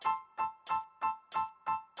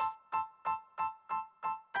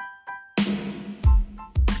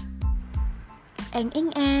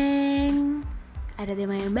Eng. Ada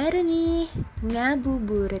tema yang baru nih,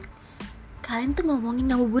 ngabuburit. Kalian tuh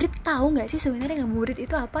ngomongin ngabuburit, tahu nggak sih sebenarnya ngabuburit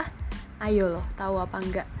itu apa? Ayo loh, tahu apa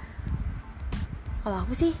enggak? Kalau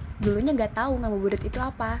aku sih dulunya nggak tahu ngabuburit itu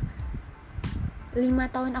apa. 5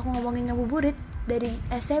 tahun aku ngomongin ngabuburit, dari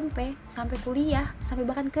SMP sampai kuliah, sampai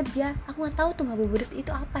bahkan kerja, aku nggak tahu tuh ngabuburit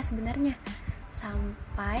itu apa sebenarnya.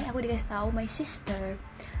 Sampai aku dikasih tahu my sister,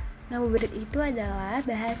 ngabuburit itu adalah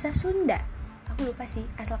bahasa Sunda. Aku lupa sih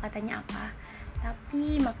asal katanya apa,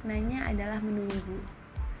 tapi maknanya adalah menunggu.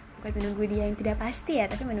 Bukan menunggu dia yang tidak pasti ya,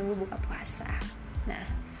 tapi menunggu buka puasa. Nah,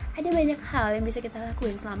 ada banyak hal yang bisa kita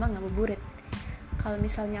lakuin selama ngabuburit. Kalau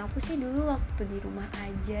misalnya aku sih dulu waktu di rumah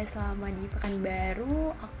aja selama di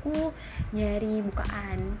Pekanbaru, aku nyari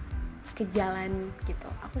bukaan ke jalan gitu.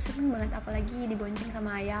 Aku seneng banget, apalagi dibonceng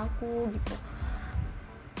sama ayahku gitu.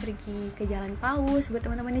 Pergi ke Jalan Paus. Buat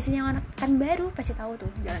teman-teman di sini yang anak Pekanbaru pasti tahu tuh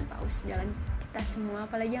Jalan Paus, jalan kita semua,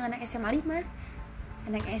 apalagi yang anak SMA 5,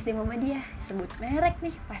 anak SD Muhammadiyah, sebut merek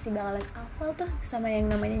nih pasti bakalan hafal tuh sama yang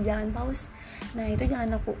namanya Jalan Paus. Nah, itu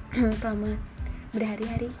jalan aku selama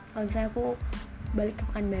berhari-hari kalau misalnya aku balik ke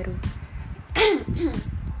Pekanbaru.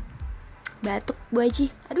 Batuk Bu Haji,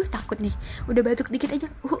 aduh takut nih, udah batuk dikit aja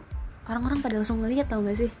orang-orang pada langsung ngeliat, tau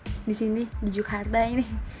gak sih di sini di Jakarta ini.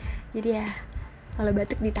 Jadi ya kalau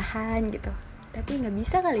batuk ditahan gitu, tapi nggak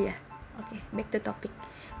bisa kali ya. Oke, back to topic.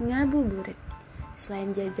 Ngabuburit,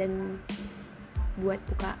 selain jajan buat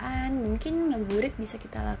bukaan, mungkin ngabuburit bisa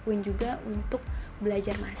kita lakuin juga untuk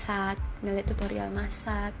belajar masak, ngeliat tutorial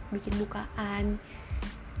masak, bikin bukaan,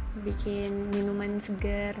 bikin minuman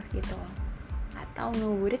segar gitu. Atau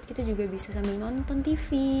ngabuburit kita juga bisa sambil nonton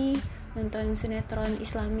TV, nonton sinetron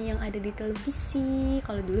Islami yang ada di televisi.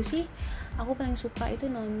 Kalau dulu sih aku paling suka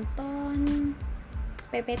itu nonton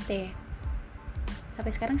PPT.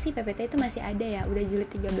 Sampai sekarang sih PPT itu masih ada ya, udah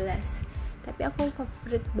jilid 13. Tapi aku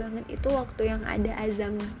favorit banget itu waktu yang ada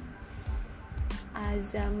Azam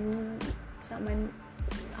sama,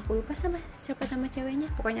 aku lupa sama siapa nama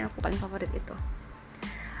ceweknya, pokoknya aku paling favorit itu.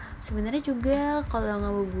 Sebenarnya juga kalau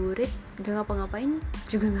ngabuburit gak ngapa-ngapain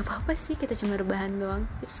juga nggak apa-apa sih, kita cuma rebahan doang,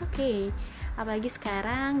 it's okay. Apalagi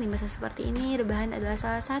sekarang di masa seperti ini, rebahan adalah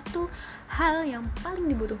salah satu hal yang paling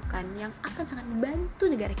dibutuhkan, yang akan sangat membantu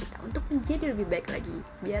negara kita untuk menjadi lebih baik lagi,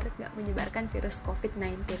 biar gak menyebarkan virus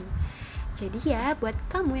COVID-19. Jadi ya, buat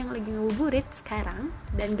kamu yang lagi ngabuburit sekarang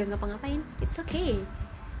dan gak ngapa-ngapain, it's okay.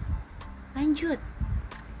 Lanjut,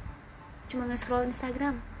 cuma nge-scroll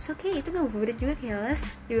Instagram, it's okay, itu ngabuburit juga, keles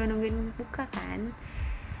juga nungguin buka kan.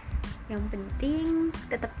 Yang penting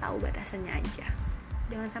tetap tahu batasannya aja,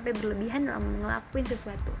 jangan sampai berlebihan dalam ngelakuin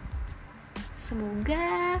sesuatu.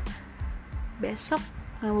 Semoga besok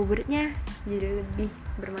ngabuburitnya jadi lebih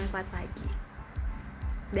bermanfaat lagi.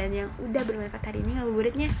 Dan yang udah bermanfaat hari ini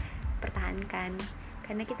ngabuburitnya pertahankan,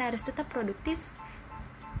 karena kita harus tetap produktif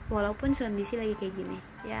walaupun kondisi lagi kayak gini.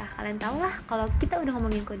 Ya kalian tau lah, kalau kita udah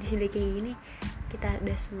ngomongin kondisi lagi kayak gini,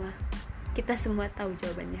 kita semua tahu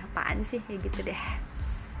jawabannya apaan sih, kayak gitu deh.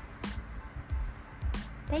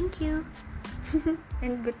 Thank you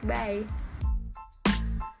and goodbye.